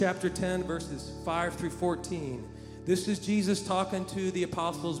Chapter 10, verses 5 through 14. This is Jesus talking to the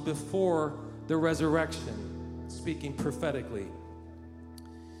apostles before the resurrection, speaking prophetically.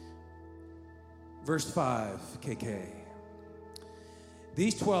 Verse 5, KK.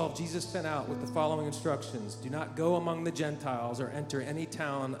 These 12 Jesus sent out with the following instructions. Do not go among the Gentiles or enter any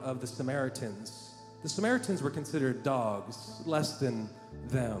town of the Samaritans. The Samaritans were considered dogs, less than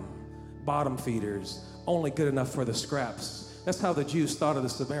them, bottom feeders, only good enough for the scraps. That's how the Jews thought of the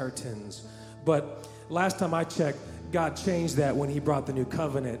Samaritans. But last time I checked, God changed that when he brought the new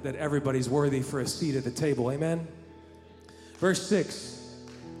covenant, that everybody's worthy for a seat at the table. Amen? Verse 6.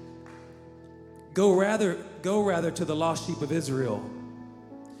 Go rather to the lost sheep of Israel.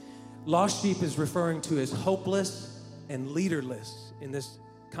 Lost sheep is referring to as hopeless and leaderless in this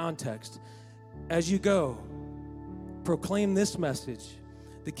context. As you go, proclaim this message.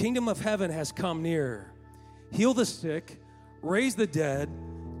 The kingdom of heaven has come near. Heal the sick, raise the dead,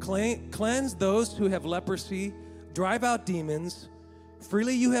 cleanse those who have leprosy, drive out demons.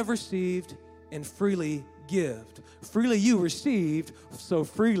 Freely you have received, and freely give. Freely you received, so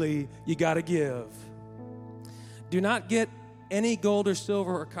freely you got to give. Do not get any gold or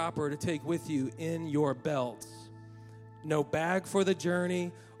silver or copper to take with you in your belts. No bag for the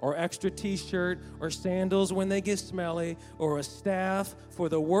journey, or extra t-shirt, or sandals when they get smelly, or a staff, for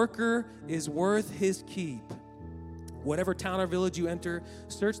the worker is worth his keep. Whatever town or village you enter,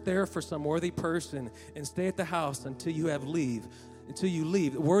 search there for some worthy person and stay at the house until you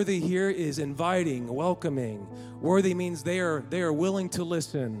leave. Worthy here is inviting, welcoming. Worthy means they are willing to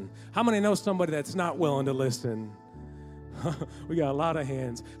listen. How many know somebody that's not willing to listen? We got a lot of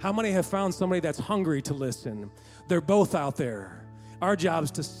hands. How many have found somebody that's hungry to listen? They're both out there. Our job is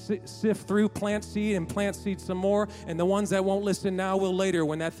to sift through, plant seed some more, and the ones that won't listen now will later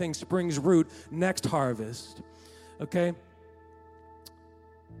when that thing springs root next harvest. Okay?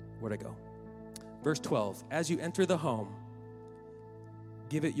 Where'd I go? Verse 12. As you enter the home,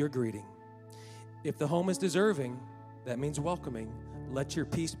 give it your greeting. If the home is deserving, that means welcoming, let your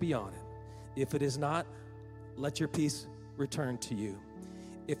peace be on it. If it is not, let your peace return to you.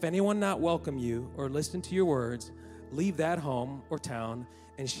 If anyone not welcome you or listen to your words, leave that home or town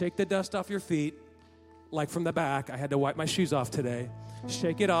and shake the dust off your feet, like from the back. I had to wipe my shoes off today.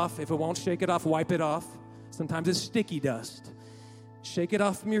 Shake it off. If it won't shake it off, wipe it off. Sometimes it's sticky dust. Shake it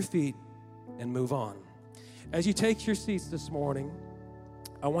off from your feet and move on. As you take your seats this morning,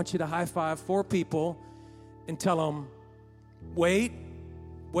 I want you to high five 4 people and tell them, wait.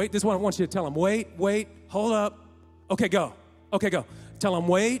 This is what I want you to tell them. Wait, hold up. Okay, go. Tell them,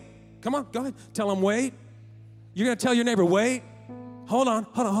 wait. Come on, go ahead. Tell them, wait. You're going to tell your neighbor, wait. Hold on.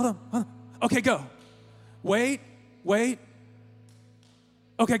 Okay, go. Wait.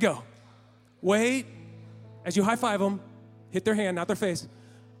 Okay, go. Wait. As you high five them, hit their hand, not their face.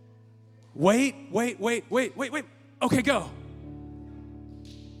 Wait. Okay, go.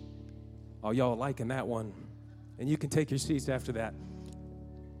 Oh, y'all liking that one. And you can take your seats after that.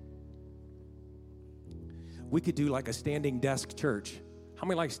 We could do like a standing desk church. How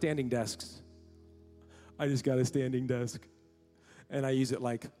many like standing desks? I just got a standing desk. And I use it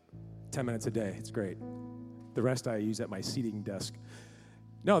like 10 minutes a day. It's great. The rest I use at my seating desk.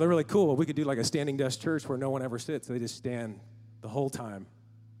 No, they're really cool. We could do like a standing desk church where no one ever sits. They just stand the whole time.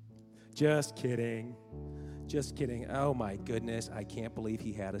 Just kidding. Oh, my goodness. I can't believe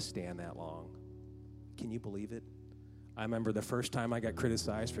he had to stand that long. Can you believe it? I remember the first time I got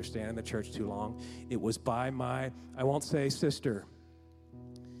criticized for standing in the church too long. It was by my, I won't say sister,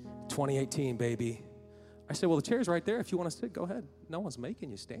 2018, baby. I said, well, the chair's right there. If you want to sit, go ahead. No one's making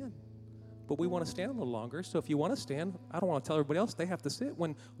you stand. But we want to stand a little longer. So if you want to stand, I don't want to tell everybody else they have to sit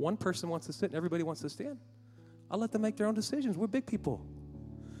when one person wants to sit and everybody wants to stand. I'll let them make their own decisions. We're big people.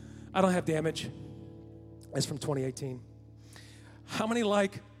 I don't have damage. It's from 2018. How many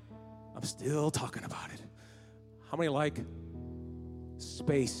I'm still talking about it. How many like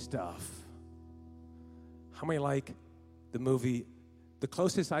space stuff? How many like the movie? The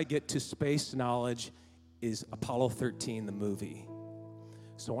closest I get to space knowledge is Apollo 13, the movie.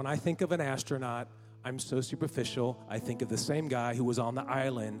 So when I think of an astronaut, I'm so superficial, I think of the same guy who was on the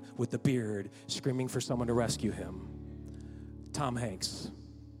island with the beard screaming for someone to rescue him. Tom Hanks.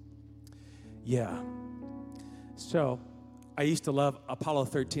 Yeah. So I used to love Apollo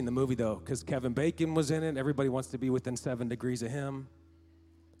 13, the movie, though, because Kevin Bacon was in it. Everybody wants to be within 7 degrees of him.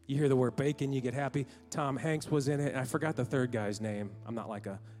 You hear the word bacon, you get happy. Tom Hanks was in it. I forgot the third guy's name. I'm not like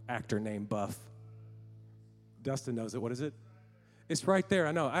a actor named Buff. Dustin knows it. What is it? It's right there.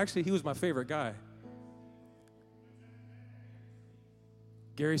 I know. Actually, he was my favorite guy.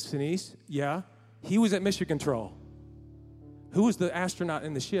 Gary Sinise, yeah. He was at Mission Control. Who was the astronaut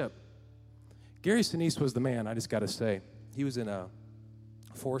in the ship? Gary Sinise was the man, I just got to say. He was in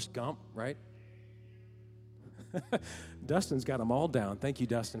Forrest Gump, right? Dustin's got them all down. Thank you,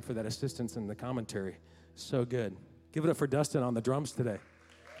 Dustin, for that assistance in the commentary. So good. Give it up for Dustin on the drums today.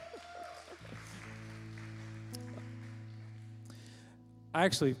 I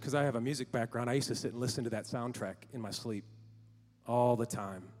actually, because I have a music background, I used to sit and listen to that soundtrack in my sleep all the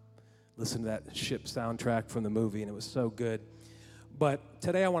time. Listen to that ship soundtrack from the movie, and it was so good. But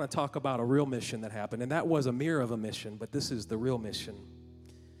today I want to talk about a real mission that happened, and that was a mirror of a mission, but this is the real mission.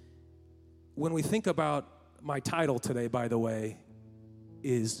 When we think about my title today, by the way,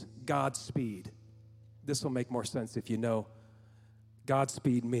 is Godspeed. This will make more sense if you know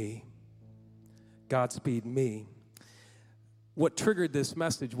Godspeed me. Godspeed me. What triggered this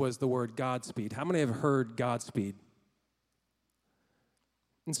message was the word Godspeed. How many have heard Godspeed?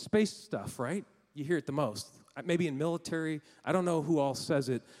 In space stuff, right? You hear it the most. Maybe in military. I don't know who all says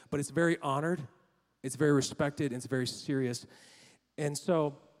it, but it's very honored. It's very respected. And it's very serious. And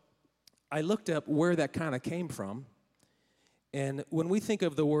so I looked up where that kind of came from. And when we think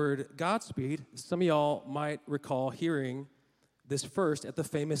of the word Godspeed, some of y'all might recall hearing this first at the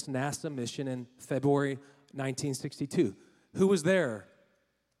famous NASA mission in February 1962. Who was there?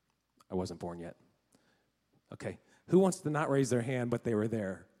 I wasn't born yet. Okay. Who wants to not raise their hand, but they were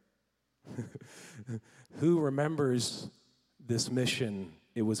there? Who remembers this mission?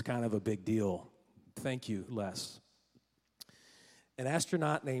 It was kind of a big deal. Thank you, Les. An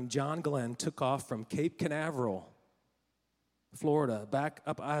astronaut named John Glenn took off from Cape Canaveral, Florida.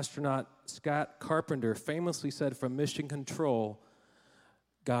 Backup astronaut Scott Carpenter famously said from Mission Control,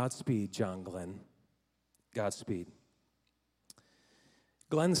 "Godspeed, John Glenn. Godspeed."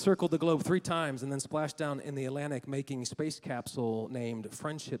 Glenn circled the globe 3 times and then splashed down in the Atlantic, making a space capsule named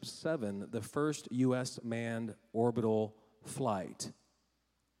Friendship 7 the first U.S. manned orbital flight.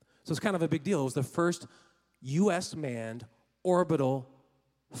 So it's kind of a big deal. It was the first U.S. manned orbital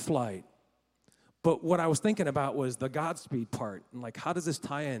flight. But what I was thinking about was the Godspeed part. And like, how does this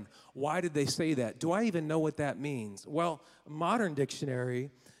tie in? Why did they say that? Do I even know what that means? Well, modern dictionary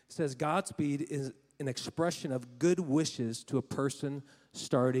says Godspeed is an expression of good wishes to a person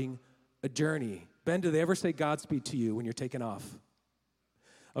starting a journey. Ben, do they ever say Godspeed to you when you're taking off?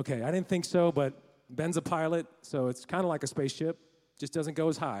 Okay, I didn't think so, but Ben's a pilot, so it's kind of like a spaceship, just doesn't go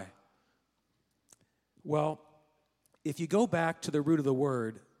as high. Well, if you go back to the root of the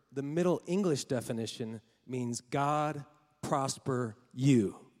word, the Middle English definition means God prosper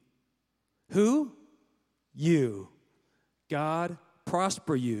you. Who? You. God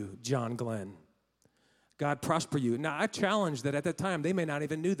prosper you, John Glenn. God prosper you. Now, I challenge that at that time, they may not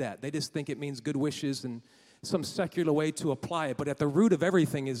even knew that. They just think it means good wishes and some secular way to apply it. But at the root of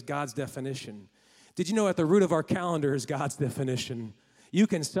everything is God's definition. Did you know at the root of our calendar is God's definition? You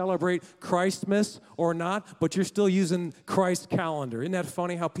can celebrate Christmas or not, but you're still using Christ's calendar. Isn't that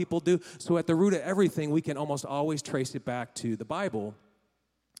funny how people do? So at the root of everything, we can almost always trace it back to the Bible.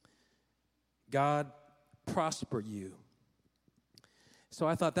 God prosper you. So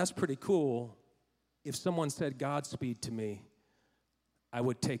I thought that's pretty cool. If someone said Godspeed to me, I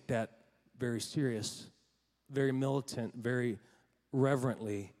would take that very serious, very militant, very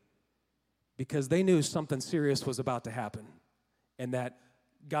reverently, because they knew something serious was about to happen, and that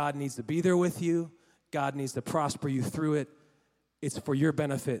God needs to be there with you. God needs to prosper you through it. It's for your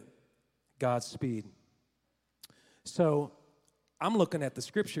benefit. Godspeed. So I'm looking at the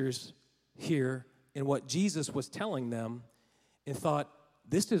scriptures here and what Jesus was telling them and thought,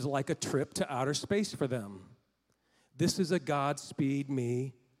 this is like a trip to outer space for them. This is a Godspeed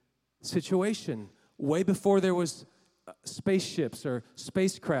me situation. Way before there was spaceships or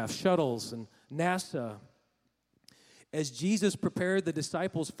spacecraft, shuttles, and NASA. As Jesus prepared the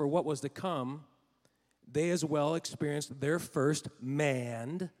disciples for what was to come, they as well experienced their first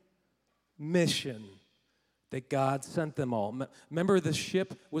manned mission that God sent them all. Remember, the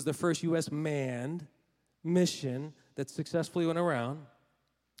ship was the first U.S. manned mission that successfully went around.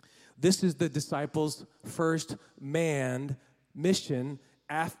 This is the disciples' first manned mission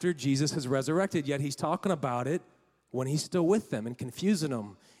after Jesus has resurrected, yet he's talking about it when he's still with them and confusing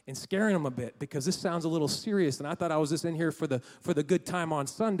them and scaring them a bit, because this sounds a little serious, and I thought I was just in here for the good time on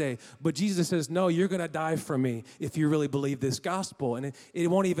Sunday, but Jesus says, no, you're going to die for me if you really believe this gospel, and it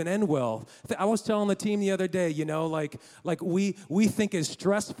won't even end well. I was telling the team the other day, like we think it's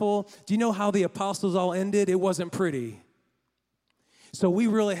stressful. Do you know how the apostles all ended? It wasn't pretty. So we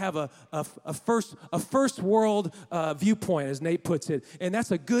really have a first world viewpoint, as Nate puts it, and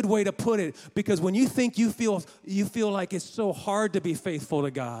that's a good way to put it, because when you think you feel like it's so hard to be faithful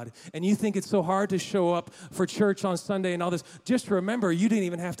to God, and you think it's so hard to show up for church on Sunday and all this, just remember you didn't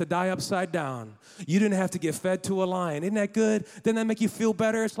even have to die upside down. You didn't have to get fed to a lion. Isn't that good? Doesn't that make you feel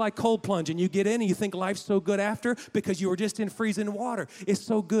better? It's like cold plunge, and you get in and you think life's so good after because you were just in freezing water. It's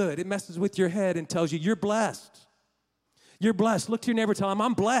so good. It messes with your head and tells you you're blessed. You're blessed. Look to your neighbor, tell him,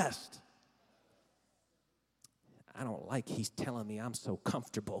 I'm blessed. I don't like he's telling me I'm so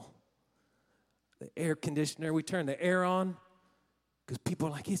comfortable. The air conditioner, we turn the air on because people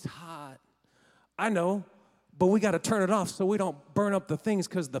are like, it's hot. I know, but we got to turn it off so we don't burn up the things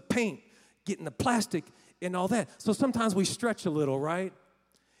because the paint, getting the plastic and all that. So sometimes we stretch a little, right?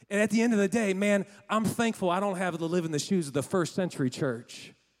 And at the end of the day, man, I'm thankful I don't have to live in the shoes of the first century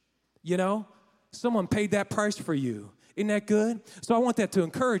church. You know, someone paid that price for you. Isn't that good? So I want that to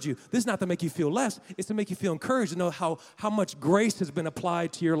encourage you. This is not to make you feel less. It's to make you feel encouraged to know how much grace has been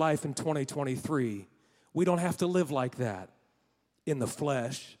applied to your life in 2023. We don't have to live like that in the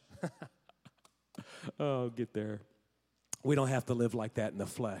flesh. Oh, get there. We don't have to live like that in the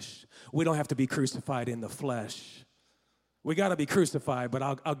flesh. We don't have to be crucified in the flesh. We got to be crucified, but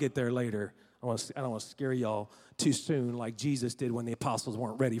I'll get there later. I don't want to scare y'all too soon like Jesus did when the apostles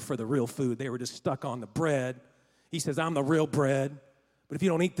weren't ready for the real food. They were just stuck on the bread. He says, I'm the real bread, but if you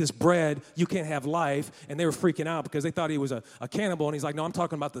don't eat this bread, you can't have life. And they were freaking out because they thought he was a cannibal. And he's like, no, I'm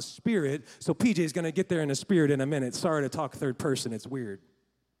talking about the spirit. So PJ's going to get there in the spirit in a minute. Sorry to talk third person. It's weird.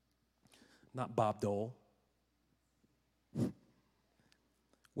 Not Bob Dole.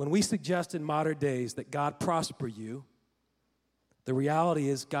 When we suggest in modern days that God prosper you, the reality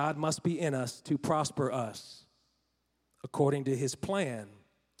is God must be in us to prosper us according to his plan.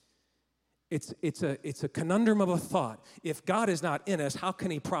 It's a conundrum of a thought. If God is not in us, how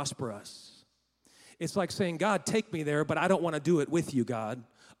can he prosper us? It's like saying, God, take me there, but I don't want to do it with you, God.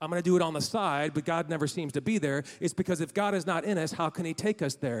 I'm going to do it on the side, but God never seems to be there. It's because if God is not in us, how can he take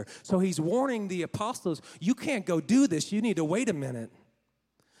us there? So he's warning the apostles, you can't go do this. You need to wait a minute.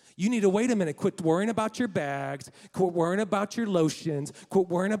 You need to wait a minute. Quit worrying about your bags. Quit worrying about your lotions. Quit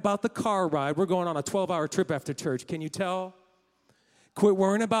worrying about the car ride. We're going on a 12-hour trip after church. Can you tell? Quit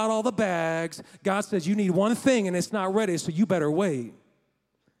worrying about all the bags. God says you need one thing and it's not ready, so you better wait.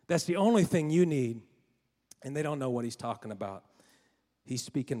 That's the only thing you need. And they don't know what he's talking about. He's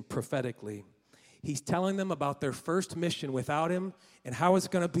speaking prophetically. He's telling them about their first mission without him and how it's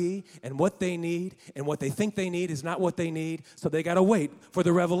going to be and what they need, and what they think they need is not what they need, so they got to wait for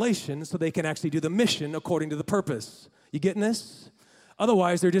the revelation so they can actually do the mission according to the purpose. You getting this?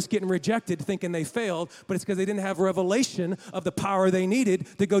 Otherwise, they're just getting rejected thinking they failed, but it's because they didn't have revelation of the power they needed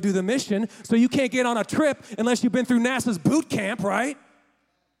to go do the mission. So you can't get on a trip unless you've been through NASA's boot camp, right?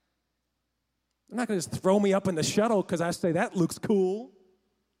 They're not going to just throw me up in the shuttle because I say, that looks cool.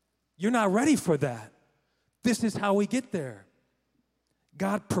 You're not ready for that. This is how we get there.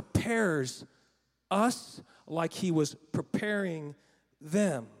 God prepares us like he was preparing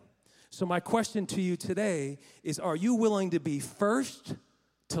them. So my question to you today is, are you willing to be first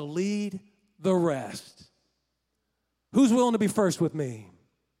to lead the rest? Who's willing to be first with me?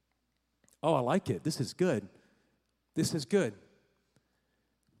 Oh, I like it. This is good. This is good.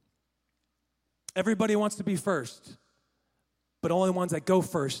 Everybody wants to be first, but only ones that go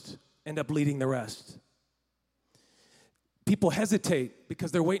first end up leading the rest. People hesitate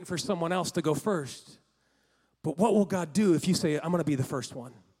because they're waiting for someone else to go first. But what will God do if you say, I'm going to be the first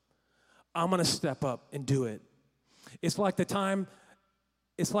one? I'm going to step up and do it. It's like the time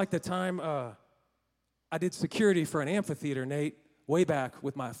I did security for an amphitheater, Nate, way back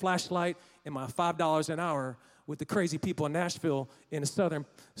with my flashlight and my $5 an hour with the crazy people in Nashville in southern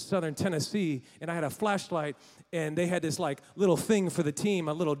Tennessee, and I had a flashlight, and they had this like little thing for the team,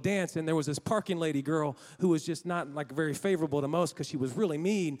 a little dance, and there was this parking lady girl who was just not like very favorable to most because she was really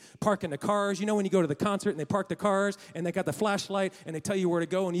mean, parking the cars. You know when you go to the concert and they park the cars and they got the flashlight and they tell you where to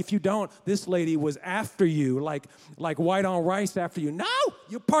go, and if you don't, this lady was after you, like white on rice after you. No,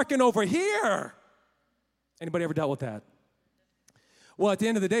 you're parking over here. Anybody ever dealt with that? Well, at the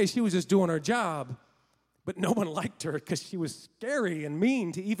end of the day, she was just doing her job. But no one liked her because she was scary and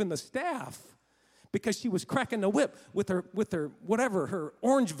mean to even the staff, because she was cracking the whip with her whatever, her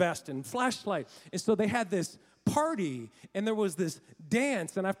orange vest and flashlight. And so they had this party, and there was this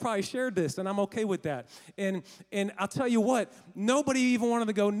dance, and I've probably shared this, and I'm okay with that. And I'll tell you what, nobody even wanted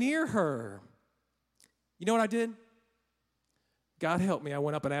to go near her. You know what I did? God help me, I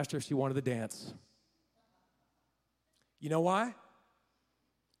went up and asked her if she wanted to dance. You know why?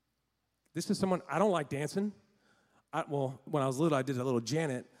 This is someone, I don't like dancing. When I was little, I did a little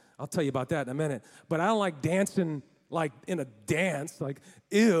Janet. I'll tell you about that in a minute. But I don't like dancing like in a dance, like,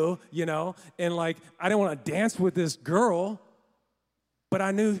 ew, and like I didn't want to dance with this girl, but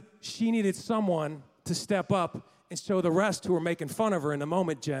I knew she needed someone to step up and show the rest who were making fun of her in the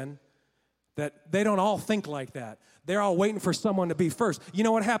moment, Jen, that they don't all think like that. They're all waiting for someone to be first. You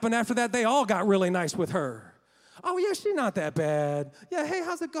know what happened after that? They all got really nice with her. Oh, yeah, she's not that bad. Yeah, hey,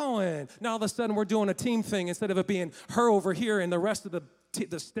 how's it going? Now all of a sudden we're doing a team thing instead of it being her over here and the rest of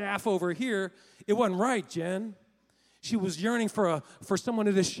the staff over here. It wasn't right, Jen. She was yearning for someone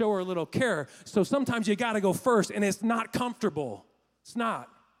to just show her a little care. So sometimes you got to go first, and it's not comfortable. It's not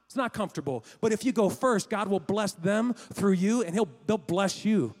comfortable. But if you go first, God will bless them through you, and they'll bless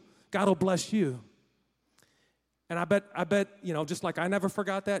you. God will bless you. And I bet, just like I never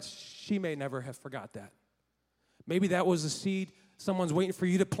forgot that, she may never have forgot that. Maybe that was a seed someone's waiting for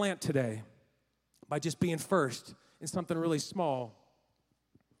you to plant today by just being first in something really small.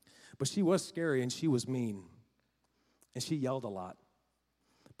 But she was scary, and she was mean. And she yelled a lot.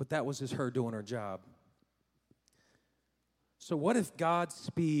 But that was just her doing her job. So what if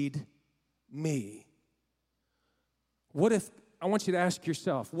Godspeed me? I want you to ask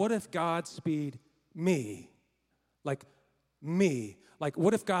yourself, what if Godspeed me? Like me. Like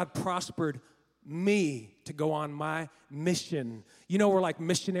what if God prospered me to go on my mission? We're like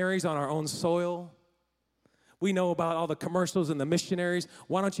missionaries on our own soil. We know about all the commercials and the missionaries.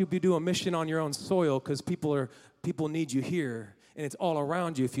 Why don't you be doing a mission on your own soil? Because people need you here, and it's all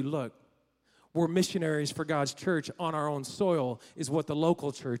around you if you look. We're missionaries for God's church on our own soil is what the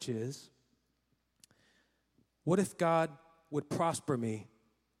local church is. What if God would prosper me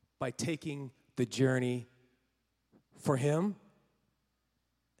by taking the journey for him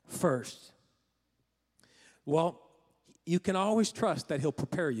first? Well, you can always trust that he'll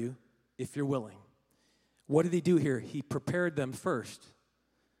prepare you if you're willing. What did he do here? He prepared them first.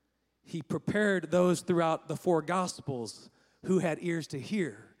 He prepared those throughout the 4 Gospels who had ears to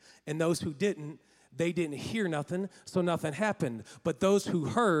hear. And those who didn't, they didn't hear nothing, so nothing happened. But those who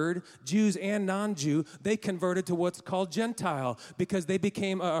heard, Jews and non-Jew, they converted to what's called Gentile because they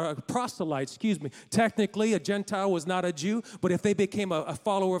became proselytes, Technically, a Gentile was not a Jew, but if they became a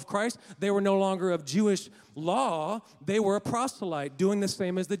follower of Christ, they were no longer of Jewish law. They were a proselyte, doing the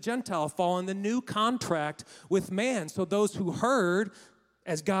same as the Gentile, following the new contract with man. So those who heard,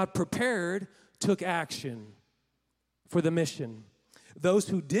 as God prepared, took action for the mission. Those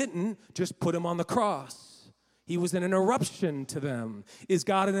who didn't, just put him on the cross. He was an interruption to them. Is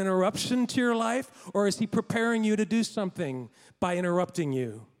God an interruption to your life, or is he preparing you to do something by interrupting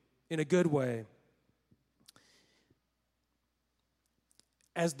you in a good way?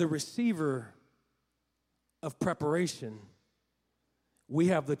 As the receiver of preparation, we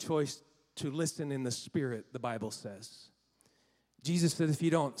have the choice to listen in the Spirit, the Bible says. Jesus said, if you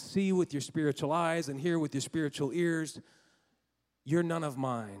don't see with your spiritual eyes and hear with your spiritual ears, you're none of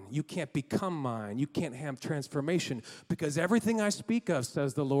mine. You can't become mine. You can't have transformation because everything I speak of,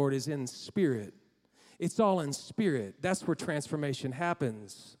 says the Lord, is in spirit. It's all in spirit. That's where transformation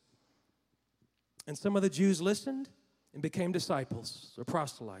happens. And some of the Jews listened and became disciples or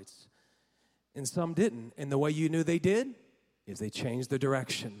proselytes. And some didn't. And the way you knew they did is they changed the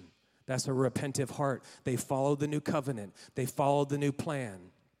direction. That's a repentive heart. They followed the new covenant. They followed the new plan.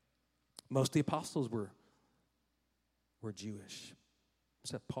 Most of the apostles were Jewish,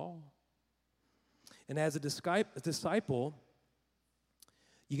 except Paul. And as a disciple,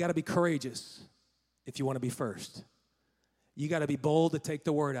 you got to be courageous if you want to be first. You got to be bold to take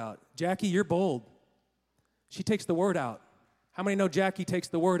the word out. Jackie, you're bold. She takes the word out. How many know Jackie takes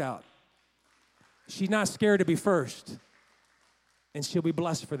the word out? She's not scared to be first. And she'll be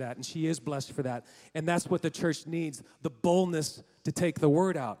blessed for that, and she is blessed for that. And that's what the church needs, the boldness to take the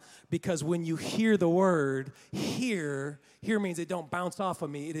word out. Because when you hear the word, hear means it don't bounce off of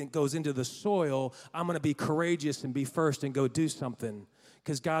me, it goes into the soil. I'm going to be courageous and be first and go do something.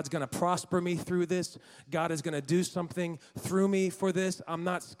 Because God's going to prosper me through this. God is going to do something through me for this. I'm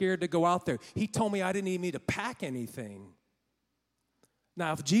not scared to go out there. He told me I didn't even need to pack anything.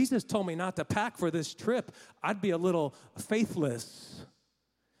 Now, if Jesus told me not to pack for this trip, I'd be a little faithless.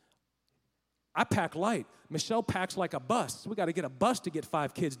 I pack light. Michelle packs like a bus. We got to get a bus to get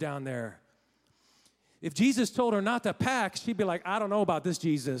 5 kids down there. If Jesus told her not to pack, she'd be like, I don't know about this,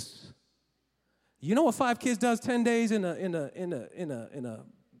 Jesus. You know what 5 kids does 10 days in a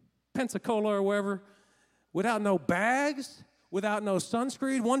Pensacola or wherever? Without no bags, without no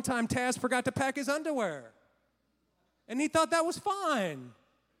sunscreen. One time Taz forgot to pack his underwear. And he thought that was fine.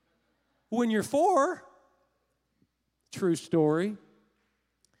 When you're 4, true story.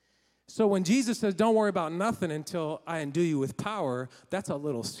 So when Jesus says, don't worry about nothing until I endue you with power, that's a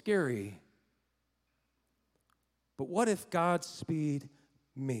little scary. But what if Godspeed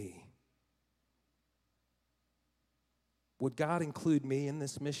me? Would God include me in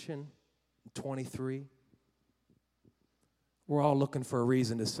this mission in 23? We're all looking for a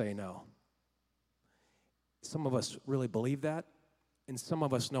reason to say no. Some of us really believe that, and some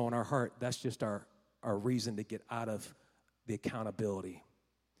of us know in our heart that's just our reason to get out of the accountability.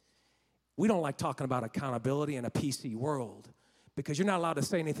 We don't like talking about accountability in a PC world because you're not allowed to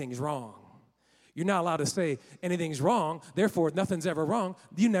say anything's wrong. You're not allowed to say anything's wrong, therefore nothing's ever wrong.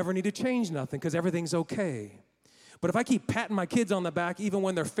 You never need to change nothing because everything's okay. But if I keep patting my kids on the back, even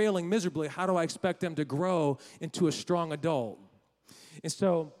when they're failing miserably, how do I expect them to grow into a strong adult? And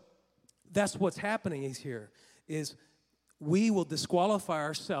so that's what's happening here, is we will disqualify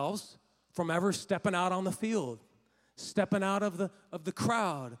ourselves from ever stepping out on the field, stepping out of the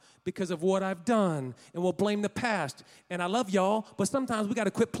crowd because of what I've done, and we'll blame the past. And I love y'all, but sometimes we got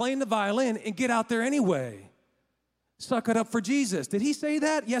to quit playing the violin and get out there anyway. Suck it up for Jesus. Did he say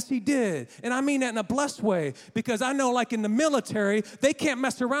that? Yes, he did. And I mean that in a blessed way, because I know, like in the military, they can't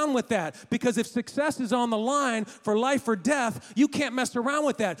mess around with that, because if success is on the line for life or death, you can't mess around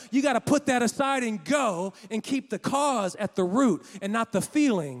with that. You got to put that aside and go and keep the cause at the root and not the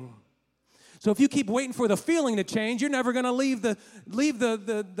feeling. So if you keep waiting for the feeling to change, you're never going to leave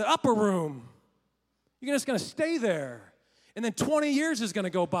the upper room. You're just going to stay there. And then 20 years is going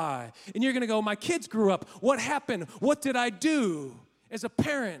to go by, and you're going to go, my kids grew up. What happened? What did I do as a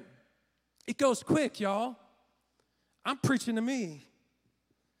parent? It goes quick, y'all. I'm preaching to me.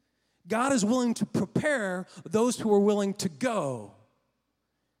 God is willing to prepare those who are willing to go.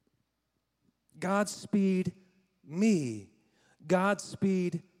 Godspeed me.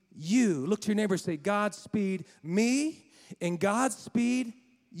 Godspeed you. Look to your neighbor and say, Godspeed me and Godspeed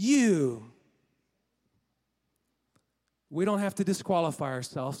you. We don't have to disqualify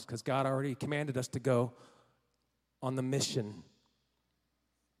ourselves because God already commanded us to go on the mission.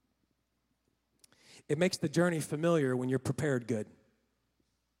 It makes the journey familiar when you're prepared good.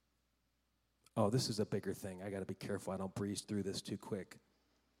 Oh, this is a bigger thing. I got to be careful I don't breeze through this too quick.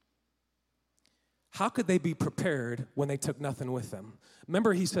 How could they be prepared when they took nothing with them?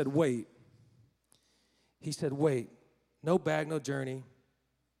 Remember, he said, wait. He said, wait. No bag, no journey.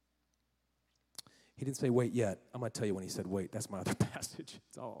 He didn't say wait yet. I'm going to tell you when he said wait. That's my other passage.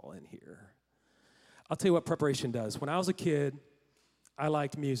 It's all in here. I'll tell you what preparation does. When I was a kid, I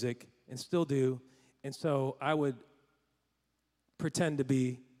liked music and still do. And so I would pretend to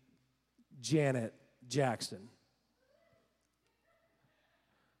be Janet Jackson.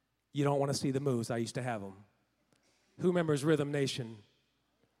 You don't want to see the moves. I used to have them. Who remembers Rhythm Nation?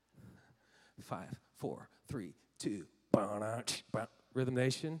 5, 4, 3, 2. Rhythm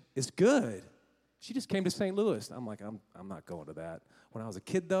Nation is good. She just came to St. Louis. I'm like, I'm not going to that. When I was a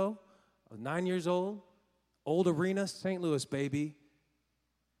kid, though, I was 9 years old, old arena, St. Louis, baby.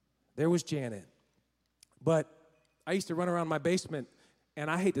 There was Janet. But I used to run around my basement, and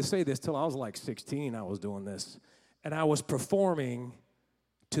I hate to say this, till I was like 16, I was doing this. And I was performing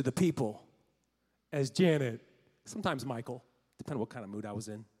to the people as Janet. Sometimes Michael, depending on what kind of mood I was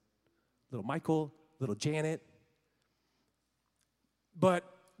in. Little Michael, little Janet. But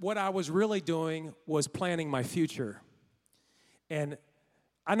what I was really doing was planning my future. And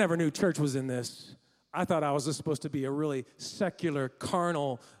I never knew church was in this. I thought I was just supposed to be a really secular,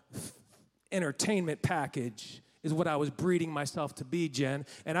 carnal entertainment package is what I was breeding myself to be, Jen.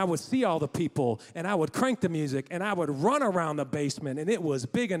 And I would see all the people, and I would crank the music, and I would run around the basement, and it was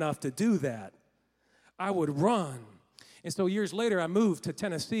big enough to do that. I would run. And so years later, I moved to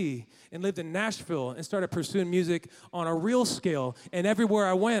Tennessee and lived in Nashville and started pursuing music on a real scale. And everywhere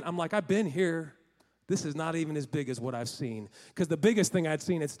I went, I'm like, I've been here. This is not even as big as what I've seen. Because the biggest thing I'd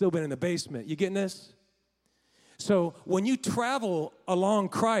seen had still been in the basement. You getting this? So when you travel along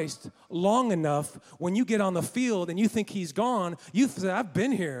Christ long enough, when you get on the field and you think he's gone, you say, I've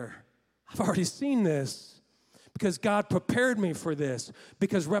been here. I've already seen this. Because God prepared me for this.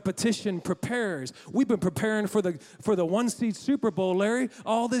 Because repetition prepares. We've been preparing for the one-seed Super Bowl, Larry,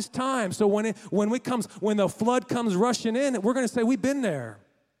 all this time. So when the flood comes rushing in, we're going to say we've been there.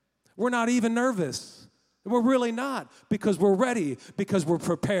 We're not even nervous. We're really not, because we're ready, because we're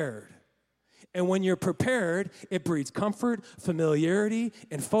prepared. And when you're prepared, it breeds comfort, familiarity,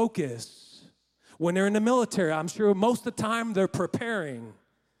 and focus. When they're in the military, I'm sure most of the time they're preparing.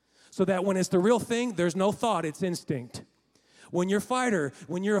 So that when it's the real thing, there's no thought, it's instinct. When you're a fighter,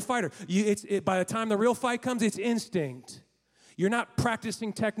 by the time the real fight comes, it's instinct. You're not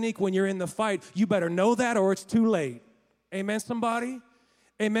practicing technique when you're in the fight. You better know that or it's too late. Amen, somebody?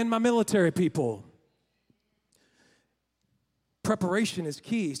 Amen, my military people. Preparation is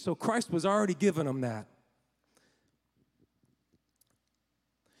key. So Christ was already giving them that.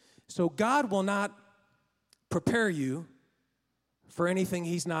 So God will not prepare you for anything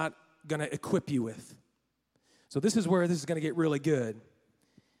he's not going to equip you with. So this is where this is going to get really good.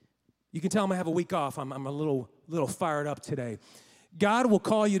 You can tell I'm going to have a week off. I'm a little fired up today. God will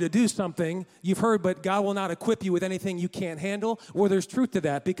call you to do something you've heard, but God will not equip you with anything you can't handle. Well, there's truth to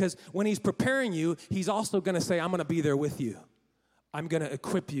that, because when he's preparing you, he's also going to say, I'm going to be there with you. I'm going to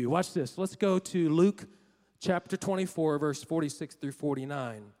equip you. Watch this. Let's go to Luke chapter 24, verse 46 through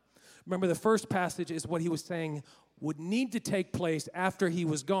 49. Remember, the first passage is what he was saying would need to take place after he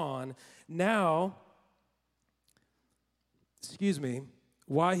was gone. Now,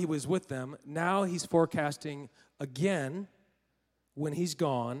 while he was with them, now he's forecasting again when he's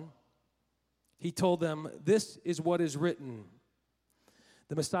gone. He told them, this is what is written.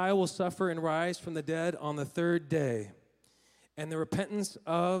 The Messiah will suffer and rise from the dead on the third day, and the repentance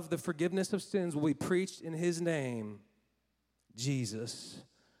of the forgiveness of sins will be preached in his name, Jesus,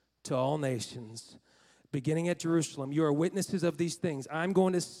 to all nations, beginning at Jerusalem. You are witnesses of these things. I'm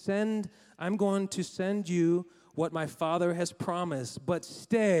going to send you what my Father has promised. But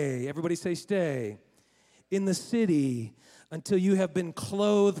stay, everybody say stay, in the city until you have been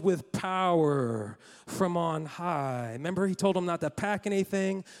clothed with power from on high. Remember, he told them not to pack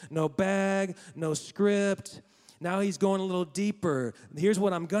anything, no bag, no script. Now he's going a little deeper. Here's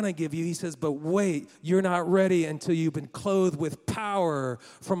what I'm going to give you. He says, but wait, you're not ready until you've been clothed with power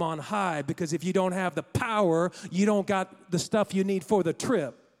from on high, because if you don't have the power, you don't got the stuff you need for the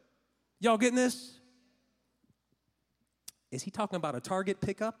trip. Y'all getting this? Is he talking about a Target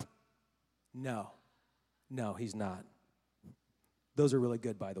pickup? No, he's not. Those are really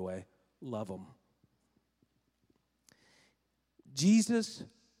good, by the way. Love them. Jesus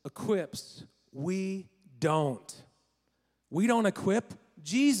equips. We don't. We don't equip.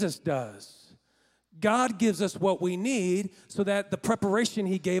 Jesus does. God gives us what we need so that the preparation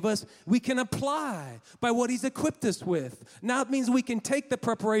he gave us, we can apply by what he's equipped us with. Now it means we can take the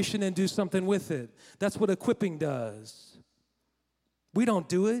preparation and do something with it. That's what equipping does. We don't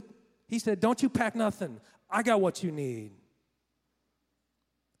do it. He said, don't you pack nothing. I got what you need.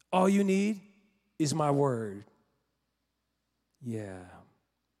 All you need is my word. Yeah,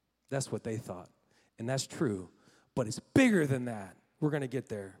 that's what they thought. And that's true, but it's bigger than that. We're going to get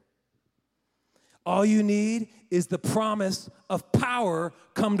there. All you need is the promise of power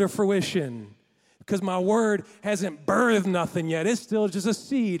come to fruition, because my word hasn't birthed nothing yet. It's still just a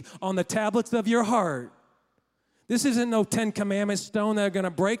seed on the tablets of your heart. This isn't no 10 Commandments stone that are going to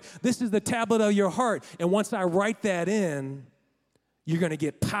break. This is the tablet of your heart. And once I write that in, you're going to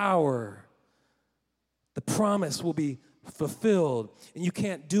get power. The promise will be fulfilled, and you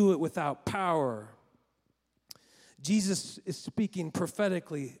can't do it without power. Jesus is speaking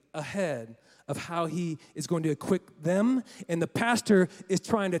prophetically ahead of how he is going to equip them. And the pastor is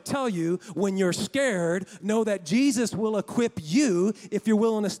trying to tell you, when you're scared, know that Jesus will equip you if you're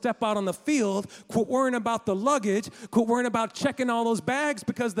willing to step out on the field. Quit worrying about the luggage. Quit worrying about checking all those bags,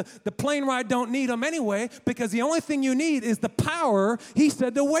 because the plane ride don't need them anyway, because the only thing you need is the power he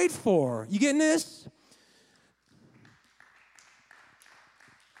said to wait for. You getting this?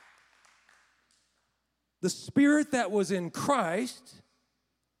 The Spirit that was in Christ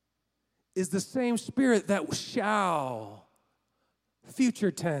is the same Spirit that shall, future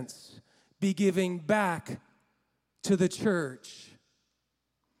tense, be giving back to the church.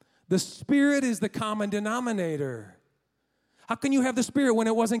 The Spirit is the common denominator. How can you have the Spirit when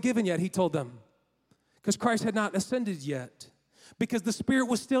it wasn't given yet, he told them? Because Christ had not ascended yet. Because the Spirit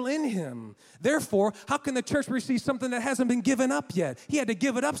was still in him. Therefore, how can the church receive something that hasn't been given up yet? He had to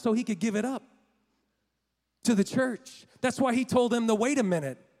give it up so he could give it up to the church. That's why he told them to wait a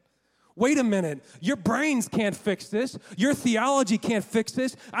minute. Wait a minute. Your brains can't fix this. Your theology can't fix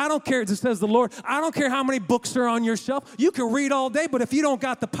this. I don't care, it says the Lord. I don't care how many books are on your shelf. You can read all day, but if you don't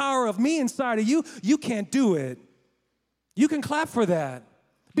got the power of me inside of you, you can't do it. You can clap for that.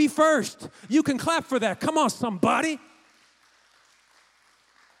 Be first. You can clap for that. Come on, somebody.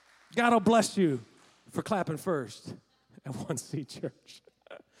 God will bless you for clapping first at One Seat Church.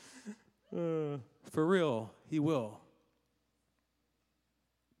 For real, he will.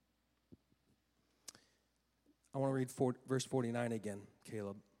 I want to read verse 49 again,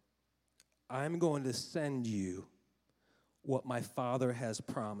 Caleb. I'm going to send you what my Father has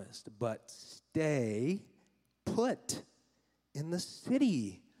promised, but stay put in the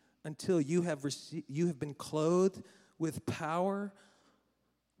city until you have been clothed with power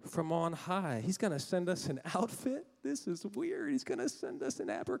from on high. He's going to send us an outfit. This is weird. He's going to send us an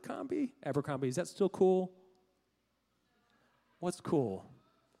Abercrombie. Abercrombie, is that still cool? What's cool?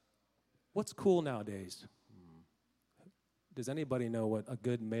 What's cool nowadays? Does anybody know what a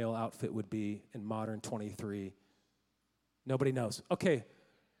good male outfit would be in modern 23? Nobody knows. Okay,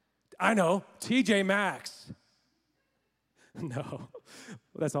 I know. TJ Maxx. No,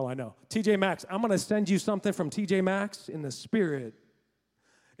 that's all I know. TJ Maxx. I'm going to send you something from TJ Maxx in the spirit.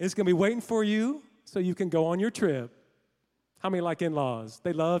 It's going to be waiting for you so you can go on your trip. How many like in-laws?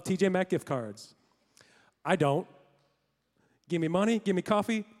 They love TJ Maxx gift cards. I don't. Give me money, give me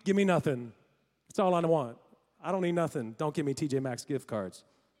coffee, give me nothing. That's all I want. I don't need nothing. Don't give me TJ Maxx gift cards.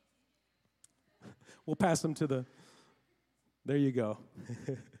 We'll pass them to the, there you go.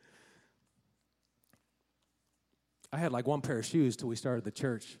 I had like one pair of shoes till we started the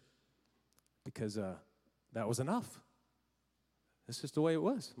church because that was enough. That's just the way it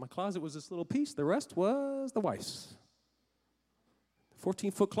was. My closet was this little piece. The rest was the wife's.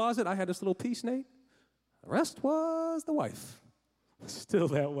 14-foot closet, I had this little piece, Nate. The rest was the wife. Still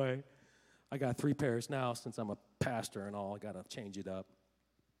that way. I got 3 pairs now since I'm a pastor and all. I got to change it up.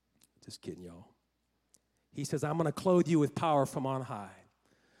 Just kidding, y'all. He says, I'm going to clothe you with power from on high.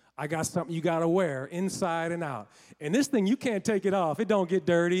 I got something you got to wear inside and out. And this thing, you can't take it off. It don't get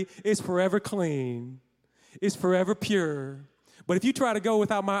dirty. It's forever clean. It's forever pure. But if you try to go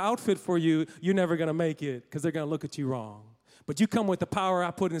without my outfit for you, you're never going to make it because they're going to look at you wrong. But you come with the power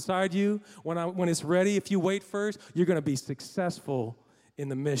I put inside you. When it's ready, if you wait first, you're going to be successful in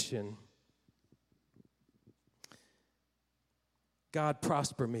the mission. God,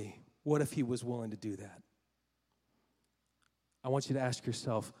 prosper me. What if he was willing to do that? I want you to ask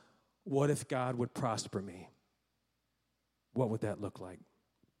yourself, what if God would prosper me? What would that look like?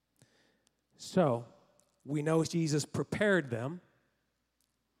 So, we know Jesus prepared them.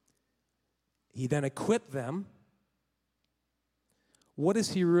 He then equipped them. What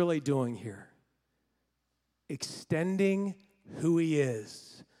is he really doing here? Extending who he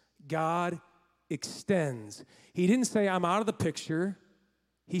is. God extends. He didn't say, I'm out of the picture.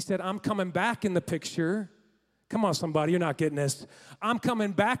 He said, I'm coming back in the picture. Come on, somebody, you're not getting this. I'm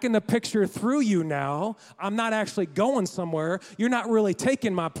coming back in the picture through you now. I'm not actually going somewhere. You're not really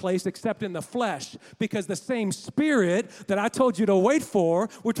taking my place except in the flesh, because the same spirit that I told you to wait for,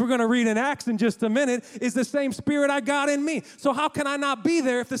 which we're going to read in Acts in just a minute, is the same spirit I got in me. So how can I not be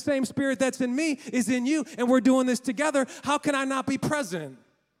there if the same spirit that's in me is in you and we're doing this together? How can I not be present?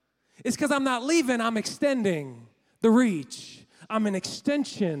 It's because I'm not leaving, I'm extending the reach. I'm an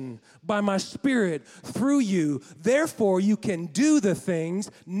extension by my spirit through you. Therefore, you can do the things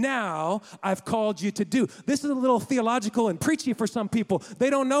now I've called you to do. This is a little theological and preachy for some people. They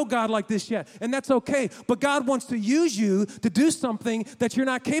don't know God like this yet, and that's okay. But God wants to use you to do something that you're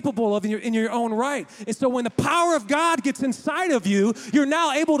not capable of in your own right. And so when the power of God gets inside of you, you're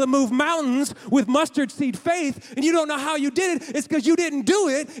now able to move mountains with mustard seed faith, and you don't know how you did it. It's because you didn't do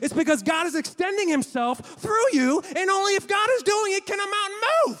it. It's because God is extending himself through you, and only if God is doing it can a mountain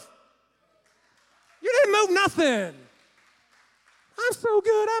move. You didn't move nothing. I'm so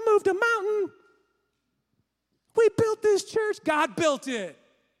good, I moved a mountain. We built this church. God built it.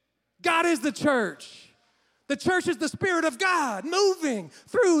 God is the church. The church is the Spirit of God moving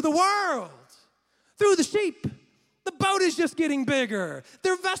through the world, through the sheep. The boat is just getting bigger.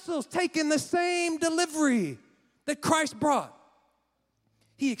 Their vessels taking the same delivery that Christ brought.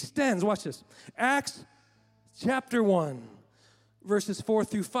 He extends, watch this, Acts chapter 1. Verses 4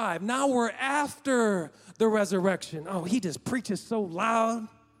 through 5. Now we're after the resurrection. Oh, he just preaches so loud.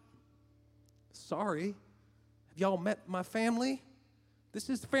 Sorry. Have y'all met my family?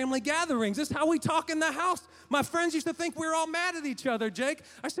 This is family gatherings. This is how we talk in the house. My friends used to think we were all mad at each other, Jake.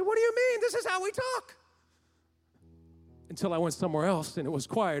 I said, what do you mean? This is how we talk. Until I went somewhere else and it was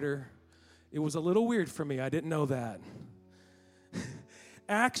quieter. It was a little weird for me. I didn't know that.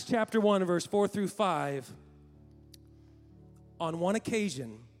 Acts chapter 1, verse 4 through 5. On one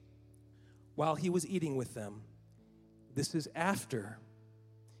occasion, while he was eating with them, this is after,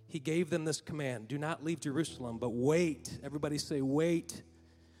 he gave them this command, do not leave Jerusalem, but wait. Everybody say, wait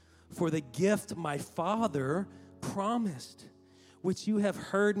for the gift my Father promised, which you have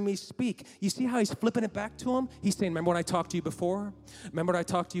heard me speak. You see how he's flipping it back to him? He's saying, remember when I talked to you before? Remember what I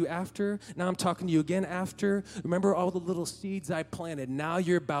talked to you after? Now I'm talking to you again after. Remember all the little seeds I planted? Now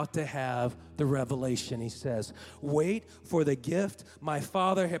you're about to have the revelation, he says. Wait for the gift my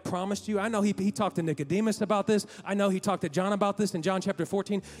Father had promised you. I know he talked to Nicodemus about this. I know he talked to John about this in John chapter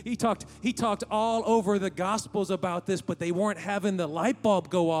 14. He talked all over the Gospels about this, but they weren't having the light bulb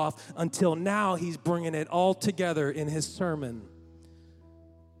go off until now he's bringing it all together in his sermon.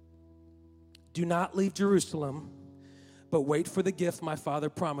 Do not leave Jerusalem, but wait for the gift my Father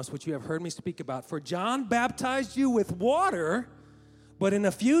promised, which you have heard me speak about. For John baptized you with water, but in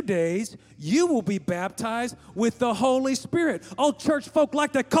a few days, you will be baptized with the Holy Spirit. Old church folk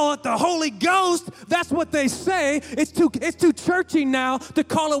like to call it the Holy Ghost. That's what they say. It's too churchy now to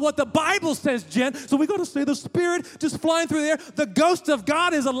call it what the Bible says, Jen. So we got to say the Spirit just flying through the air. The ghost of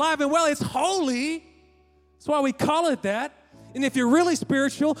God is alive and well. It's holy. That's why we call it that. And if you're really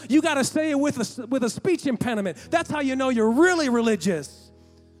spiritual, you got to say it with a speech impediment. That's how you know you're really religious.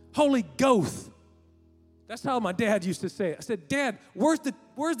 Holy Ghost. That's how my dad used to say it. I said, Dad, where's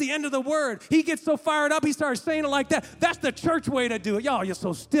the end of the word? He gets so fired up, he starts saying it like that. That's the church way to do it. Y'all, you're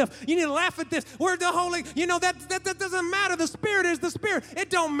so stiff. You need to laugh at this. Where's the Holy? You know, that doesn't matter. The Spirit is the Spirit. It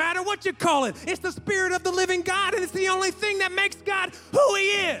don't matter what you call it. It's the Spirit of the living God, and it's the only thing that makes God who He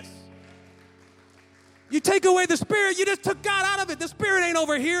is. You take away the Spirit, you just took God out of it. The Spirit ain't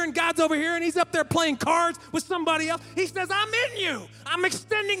over here and God's over here and He's up there playing cards with somebody else. He says, I'm in you. I'm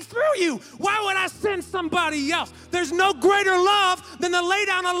extending through you. Why would I send somebody else? There's no greater love than to lay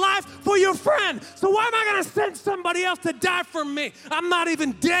down a life for your friend. So why am I going to send somebody else to die for me? I'm not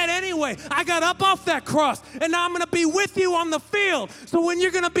even dead anyway. I got up off that cross and now I'm going to be with you on the field. So when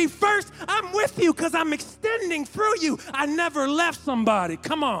you're going to be first, I'm with you because I'm extending through you. I never left somebody.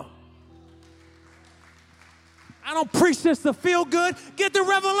 Come on. I don't preach this to feel good. Get the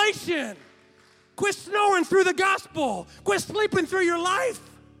revelation. Quit snoring through the gospel. Quit sleeping through your life.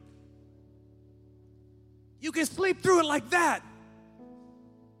 You can sleep through it like that.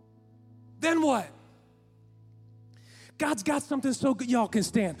 Then what? God's got something so good. Y'all can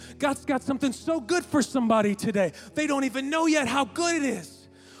stand. God's got something so good for somebody today. They don't even know yet how good it is.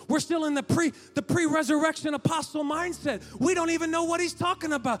 We're still in the pre-resurrection apostle mindset. We don't even know what he's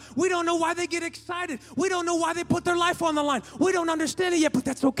talking about. We don't know why they get excited. We don't know why they put their life on the line. We don't understand it yet, but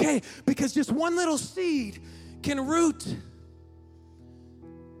that's okay because just one little seed can root.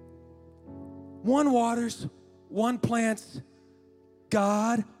 One waters, one plants.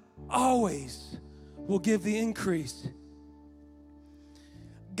 God always will give the increase.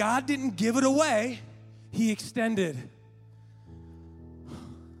 God didn't give it away. He extended.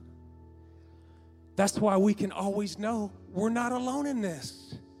 That's why we can always know we're not alone in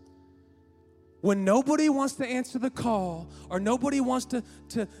this. When nobody wants to answer the call or nobody wants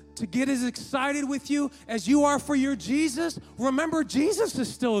to get as excited with you as you are for your Jesus, remember Jesus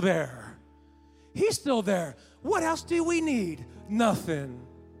is still there. He's still there. What else do we need? Nothing.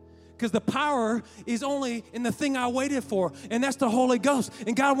 Because the power is only in the thing I waited for, and that's the Holy Ghost.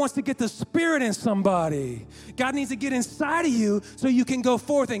 And God wants to get the Spirit in somebody. God needs to get inside of you so you can go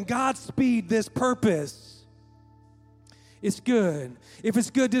forth and Godspeed this purpose. It's good. If it's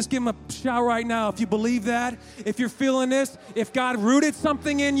good, just give him a shout right now if you believe that. If you're feeling this, if God rooted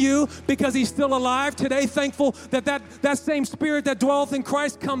something in you because he's still alive today, thankful that same Spirit that dwelleth in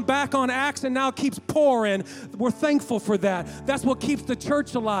Christ come back on Acts and now keeps pouring. We're thankful for that. That's what keeps the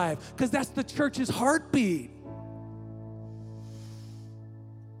church alive because that's the church's heartbeat.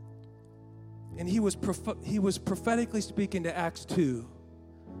 And he was prophetically speaking to Acts 2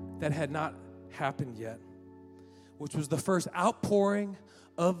 that had not happened yet, which was the first outpouring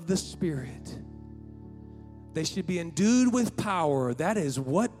of the Spirit. They should be endued with power. That is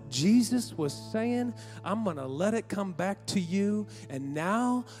what Jesus was saying. I'm going to let it come back to you, and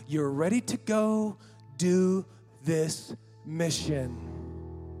now you're ready to go do this mission.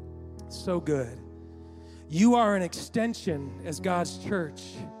 So good. You are an extension as God's church.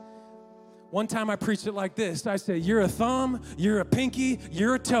 One time I preached it like this. I said, you're a thumb, you're a pinky,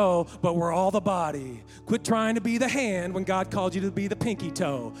 you're a toe, but we're all the body. Quit trying to be the hand when God called you to be the pinky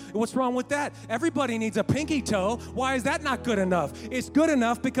toe. What's wrong with that? Everybody needs a pinky toe. Why is that not good enough? It's good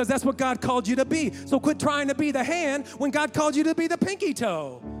enough because that's what God called you to be. So quit trying to be the hand when God called you to be the pinky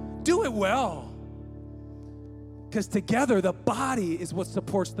toe. Do it well. Because together the body is what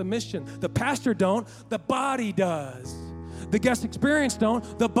supports the mission. The pastor don't, the body does. The guest experience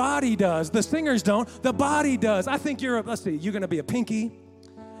don't, the body does. The singers don't, the body does. I think you're going to be a pinky.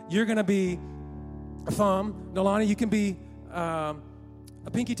 You're going to be a thumb. Nolani, you can be a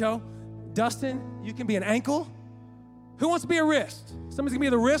pinky toe. Dustin, you can be an ankle. Who wants to be a wrist? Somebody's going to be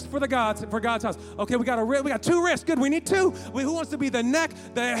the wrist for God's house. Okay, we got two wrists. Good, we need two. Who wants to be the neck,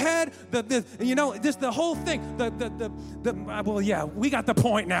 the head, just the whole thing. We got the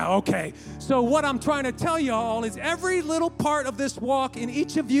point now. Okay. So what I'm trying to tell you all is every little part of this walk in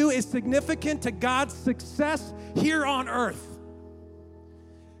each of you is significant to God's success here on earth.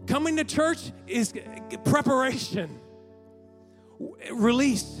 Coming to church is preparation.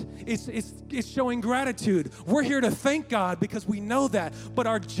 release. It's showing gratitude. We're here to thank God because we know that. But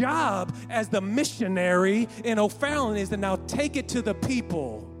our job as the missionary in O'Fallon is to now take it to the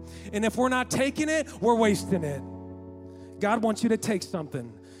people. And if we're not taking it, we're wasting it. God wants you to take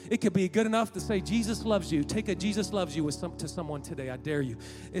something. It could be good enough to say, Jesus loves you. Take a Jesus loves you to someone today. I dare you.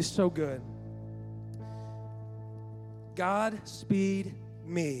 It's so good. Godspeed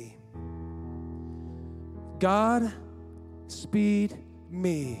me. Godspeed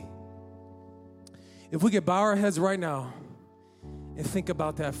me. If we could bow our heads right now and think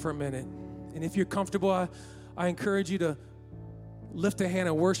about that for a minute. And if you're comfortable, I encourage you to lift a hand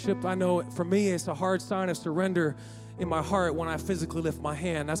and worship. I know for me, it's a hard sign of surrender in my heart when I physically lift my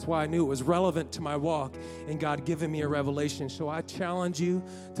hand. That's why I knew it was relevant to my walk and God giving me a revelation. So I challenge you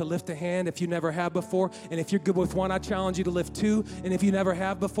to lift a hand if you never have before. And if you're good with one, I challenge you to lift two. And if you never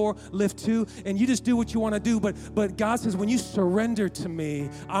have before, lift two. And you just do what you want to do. But God says, when you surrender to me,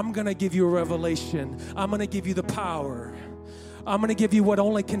 I'm going to give you a revelation. I'm going to give you the power. I'm going to give you what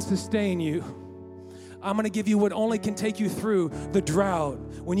only can sustain you. I'm going to give you what only can take you through the drought.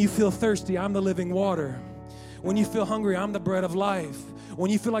 When you feel thirsty, I'm the living water. When you feel hungry, I'm the bread of life.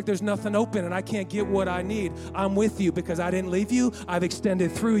 When you feel like there's nothing open and I can't get what I need, I'm with you because I didn't leave you. I've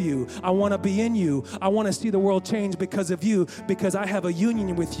extended through you. I want to be in you. I want to see the world change because of you, because I have a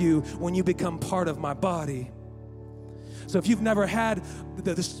union with you when you become part of my body. So if you've never had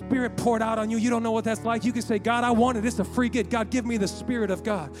the Spirit poured out on you, you don't know what that's like, you can say, God, I want it. It's a free gift. God, give me the Spirit of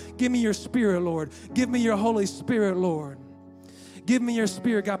God. Give me your Spirit, Lord. Give me your Holy Spirit, Lord. Give me your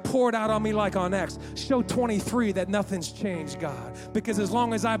Spirit, God. Pour it out on me like on Acts. Show 23 that nothing's changed, God. Because as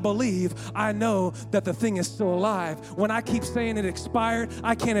long as I believe, I know that the thing is still alive. When I keep saying it expired,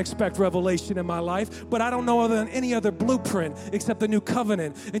 I can't expect revelation in my life. But I don't know any other blueprint except the new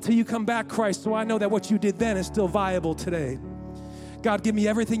covenant until you come back, Christ. So I know that what you did then is still viable today. God, give me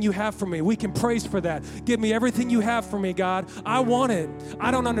everything you have for me. We can praise for that. Give me everything you have for me, God. I want it.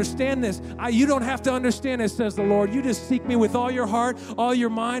 I don't understand this. You don't have to understand it, says the Lord. You just seek me with all your heart, all your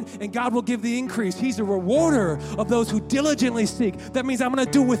mind, and God will give the increase. He's a rewarder of those who diligently seek. That means I'm going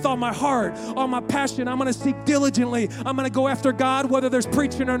to do it with all my heart, all my passion. I'm going to seek diligently. I'm going to go after God whether there's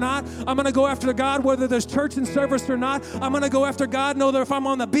preaching or not. I'm going to go after God whether there's church and service or not. I'm going to go after God, know that if I'm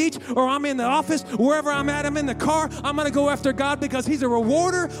on the beach or I'm in the office, wherever I'm at, I'm in the car, I'm going to go after God because He's a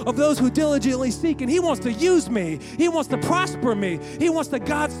rewarder of those who diligently seek, and He wants to use me. He wants to prosper me. He wants to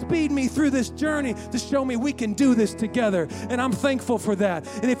Godspeed me through this journey to show me we can do this together, and I'm thankful for that.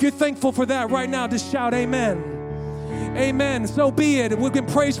 And if you're thankful for that right now, just shout amen. Amen. So be it. We can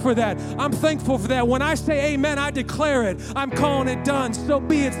praise for that. I'm thankful for that. When I say amen, I declare it. I'm calling it done. So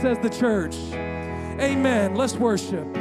be it, says the church. Amen. Let's worship.